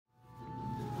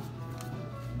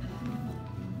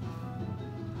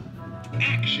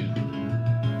Action.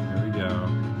 Here we go.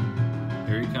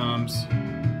 Here he comes.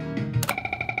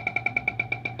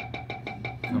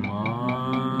 Come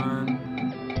on.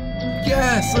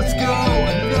 Yes, let's go!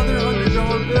 Another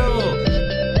 $100 bill!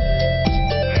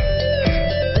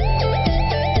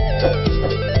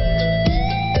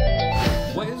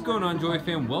 What is going on, Joy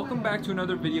fam? Welcome back to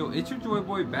another video. It's your Joy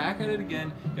Boy back at it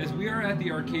again. Guys, we are at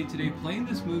the arcade today playing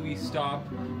this movie Stop,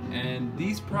 and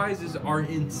these prizes are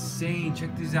insane.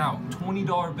 Check these out.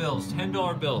 $20 bills,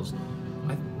 $10 bills,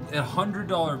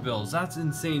 $100 bills. That's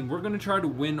insane. We're gonna try to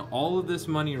win all of this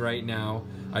money right now.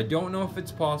 I don't know if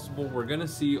it's possible. We're gonna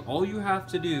see. All you have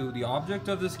to do, the object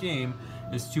of this game,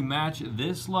 is to match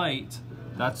this light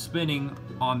that's spinning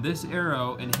on this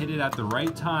arrow and hit it at the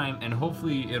right time, and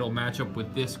hopefully it'll match up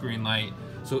with this green light.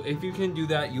 So if you can do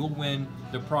that, you'll win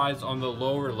the prize on the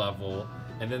lower level,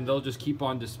 and then they'll just keep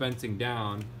on dispensing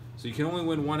down. So you can only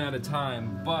win one at a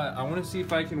time, but I want to see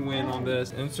if I can win on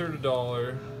this. Insert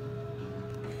 $1.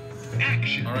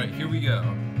 Action. All right, here we go.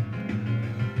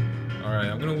 All right,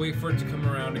 I'm gonna wait for it to come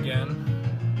around again.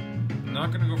 I'm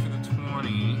not gonna go for the 20.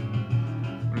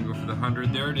 I'm gonna go for the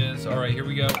 100. There it is. All right, here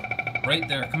we go. Right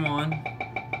there, come on.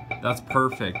 That's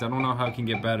perfect. I don't know how it can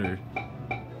get better.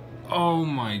 Oh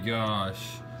my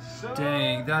gosh.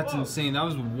 Dang, that's insane. That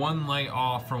was one light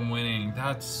off from winning.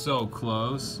 That's so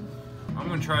close. I'm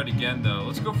gonna try it again though.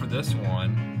 Let's go for this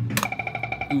one.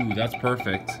 Ooh, that's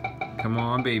perfect. Come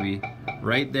on, baby.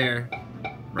 Right there.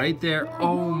 Right there.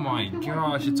 Oh my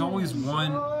gosh. It's always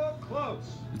one.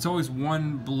 It's always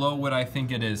one below what I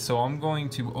think it is. So I'm going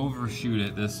to overshoot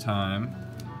it this time.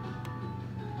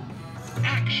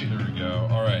 Action. There we go.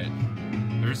 All right.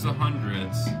 There's the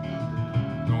hundreds.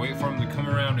 I'm gonna wait for them to come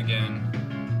around again.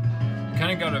 You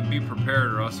kind of gotta be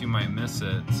prepared or else you might miss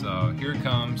it. So here it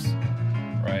comes.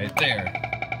 Right there.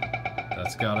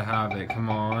 That's gotta have it. Come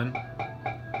on.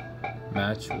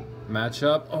 Match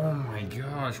up. Oh my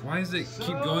gosh. Why does it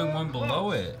keep going one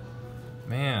below it?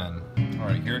 Man. All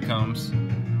right, here it comes.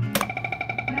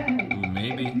 Ooh,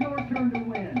 maybe.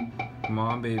 Come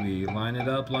on, baby. Line it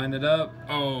up, line it up.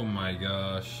 Oh my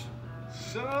gosh.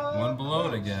 One below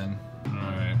it again. All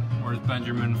right. Where's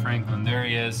Benjamin Franklin? There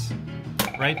he is.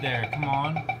 Right there. Come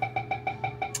on.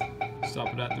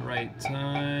 Stop it at the right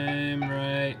time.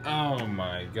 Right. Oh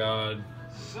my god.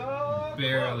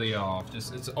 Barely off.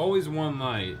 Just, it's always one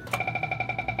light.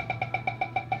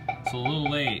 It's a little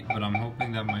late, but I'm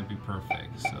hoping that might be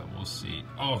perfect. So we'll see.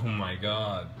 Oh my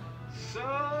god.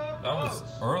 That was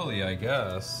early, I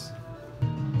guess.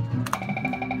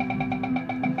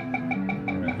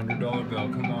 Alright, $100 bill,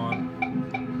 come on.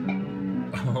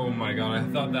 Oh my god, I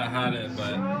thought that had it,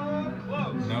 but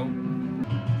nope.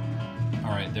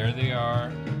 Alright, there they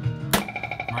are.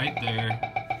 Right there.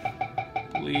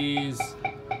 Please.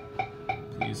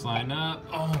 Please line up.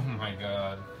 Oh my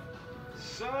god.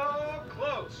 So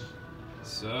close.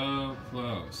 So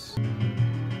close.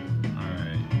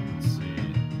 Alright, let's see.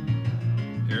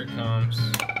 Here it comes.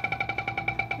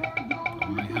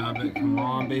 I have it. Come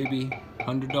on, baby.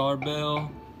 $100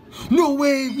 bill. No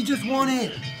way! We just won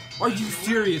it! Are you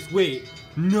serious? Wait.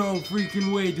 No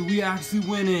freaking way. Did we actually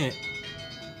win it?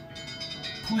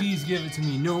 Please give it to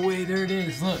me. No way. There it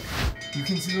is. Look. You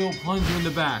can see the little plunger in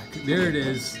the back. There it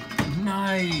is.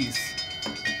 Nice.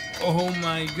 Oh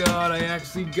my god. I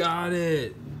actually got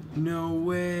it. No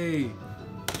way.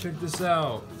 Check this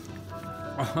out.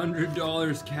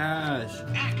 $100 cash.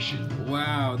 Action.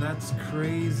 Wow, that's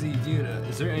crazy, dude.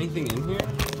 Is there anything in here?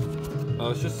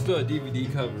 Oh, it's just a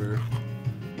DVD cover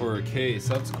or a case.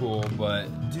 That's cool, but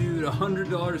dude,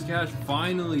 $100 cash.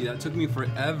 Finally, that took me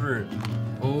forever.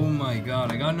 Oh my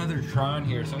god, I got another try on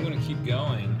here, so I'm gonna keep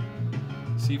going.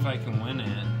 See if I can win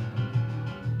it.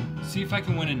 See if I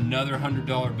can win another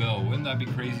 $100 bill. Wouldn't that be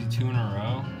crazy? 2 in a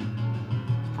row?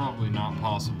 It's probably not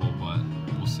possible, but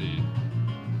we'll see.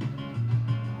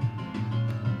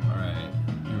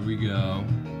 Here we go.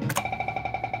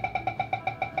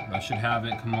 I should have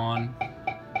it, come on.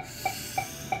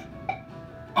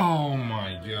 Oh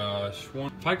my gosh.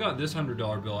 If I got this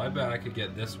 $100 bill, I bet I could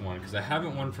get this one, because I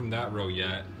haven't won from that row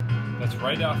yet. That's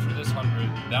right after this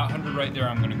 100. That 100 right there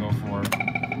I'm gonna go for.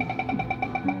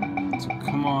 So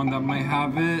come on, that might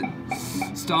have it.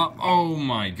 Stop. Oh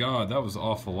my god, that was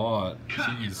awful lot.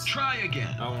 Jeez. Try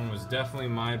again. That one was definitely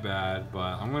my bad,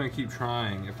 but I'm gonna keep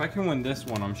trying. If I can win this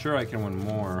one, I'm sure I can win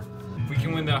more. If we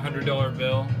can win that $100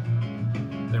 bill,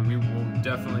 then we will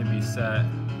definitely be set.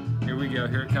 Here we go,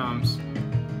 here it comes.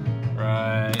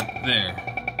 Right there.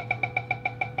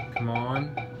 Come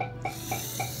on.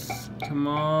 Come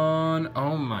on.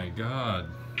 Oh my god.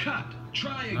 Cut.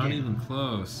 Try again. Not even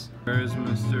close. Where's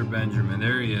Mr. Benjamin?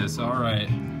 There he is. All right.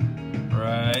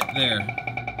 Right there.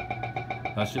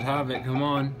 That should have it. Come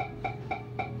on.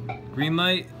 Green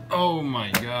light. Oh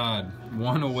my God.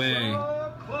 One away.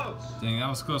 So close. Dang, that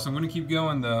was close. I'm gonna keep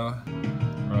going though.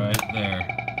 Right there.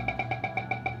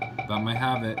 That might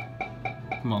have it.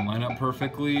 Come on, line up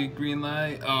perfectly. Green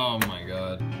light. Oh my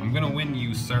God. I'm gonna win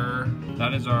you, sir.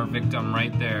 That is our victim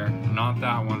right there. Not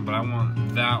that one, but I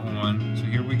want that one. So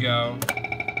here we go.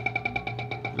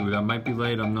 Ooh, that might be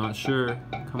late. I'm not sure.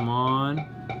 Come on.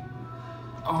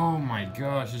 Oh my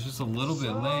gosh, it's just a little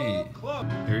bit late.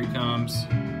 Here he comes.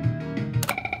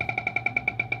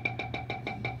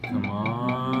 Come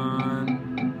on.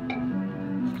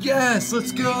 Yes,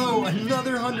 let's go.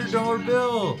 Another $100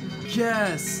 bill.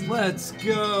 Yes, let's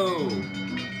go.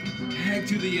 Heck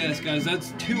to the yes, guys.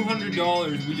 That's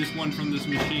 $200 we just won from this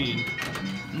machine.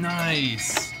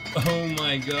 Nice. Oh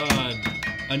my God.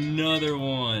 Another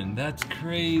one. That's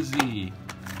crazy.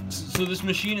 So this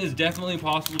machine is definitely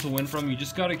possible to win from. You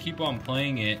just got to keep on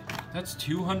playing it. That's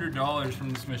 $200 from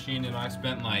this machine, and I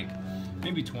spent like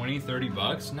maybe 20, 30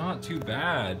 bucks. Not too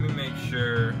bad. Let me make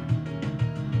sure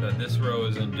that this row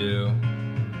isn't due.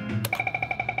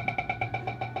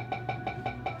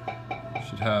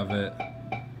 Should have it.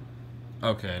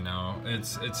 Okay, no,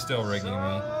 it's still rigging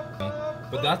me.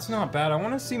 But that's not bad. I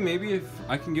want to see maybe if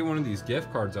I can get one of these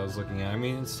gift cards I was looking at. I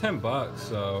mean, it's 10 bucks,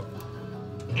 so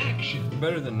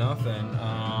better than nothing.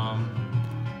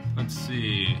 Let's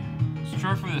see. Let's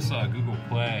try for this Google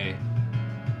Play.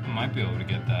 I might be able to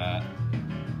get that.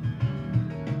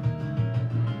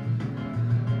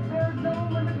 There's no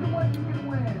limit to what you can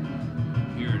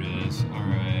win. Here it is. All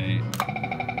right.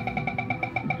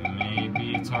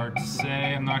 Maybe it's hard to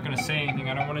say. I'm not gonna say anything.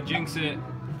 I don't want to jinx it.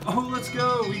 Oh, let's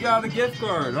go. We got a gift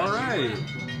card. All right.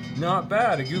 Not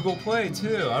bad. A Google Play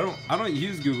too. I don't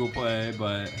use Google Play,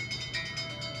 but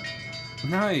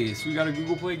nice. We got a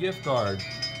Google Play gift card.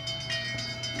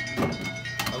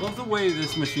 I love the way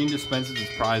this machine dispenses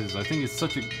its prizes. I think it's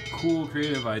such a cool,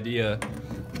 creative idea.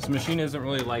 This machine isn't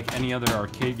really like any other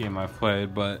arcade game I've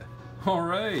played, but all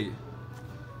right.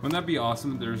 Wouldn't that be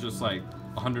awesome if there's just like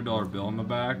a $100 bill in the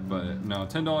back? But no,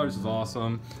 $10 is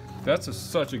awesome. That's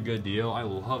such a good deal. I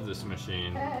love this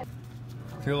machine. I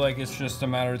feel like it's just a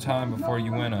matter of time before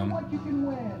you win them.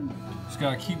 Just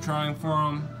gotta keep trying for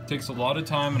them. Takes a lot of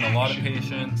time and a lot of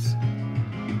patience.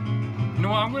 You know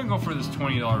what? I'm gonna go for this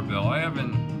 $20 bill. I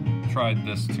haven't tried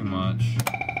this too much.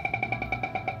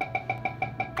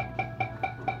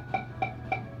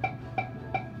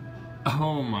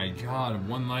 Oh my God,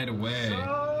 one light away.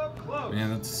 So close.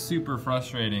 Man, that's super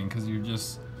frustrating because you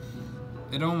just,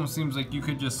 it almost seems like you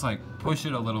could just like push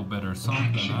it a little bit or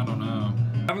something. I don't know.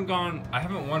 I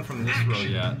haven't won from this row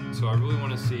yet, so I really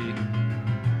want to see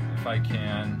if I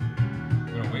can. I'm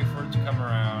gonna wait for it to come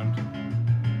around.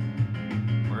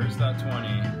 Where's that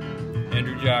 20?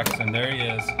 Andrew Jackson, there he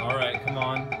is. All right, come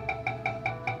on.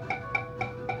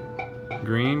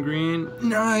 Green, green.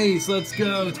 Nice, let's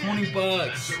go, 20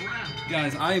 bucks.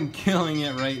 Guys, I am killing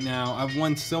it right now. I've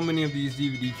won so many of these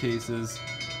DVD cases.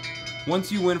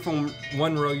 Once you win from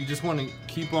one row, you just want to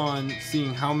keep on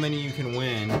seeing how many you can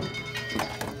win.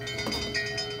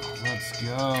 Let's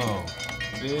go.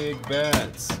 Big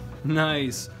bets.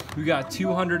 Nice. We got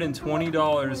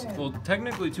 $220. Well,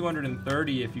 technically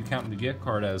 $230 if you count the gift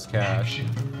card as cash.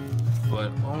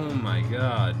 But oh my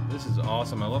God, this is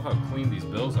awesome. I love how clean these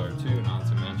bills are too, not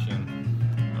to mention.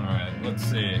 All right, let's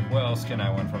see. What else can I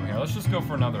win from here? Let's just go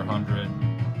for another 100.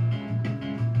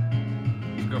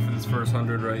 Let's go for this first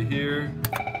 100 right here.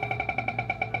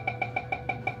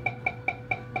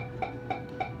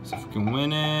 So if we can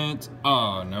win it.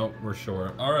 Oh, no, we're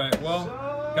short. All right, well,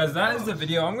 guys, that is the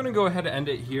video. I'm gonna go ahead and end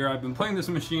it here. I've been playing this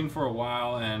machine for a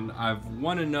while and I've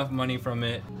won enough money from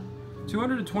it.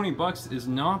 220 bucks is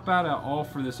not bad at all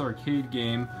for this arcade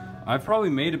game. I've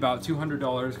probably made about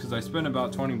 $200 because I spent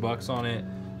about 20 bucks on it.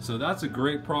 So that's a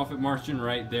great profit margin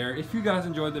right there. If you guys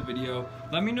enjoyed the video,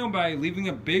 let me know by leaving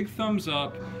a big thumbs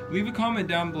up. Leave a comment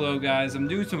down below, guys. I'm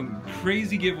doing some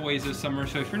crazy giveaways this summer,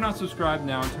 so if you're not subscribed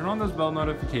now, turn on those bell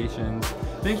notifications.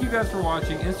 Thank you guys for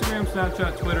watching. Instagram,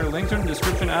 Snapchat, Twitter, links are in the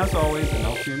description as always, and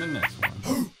I'll see you in the next one.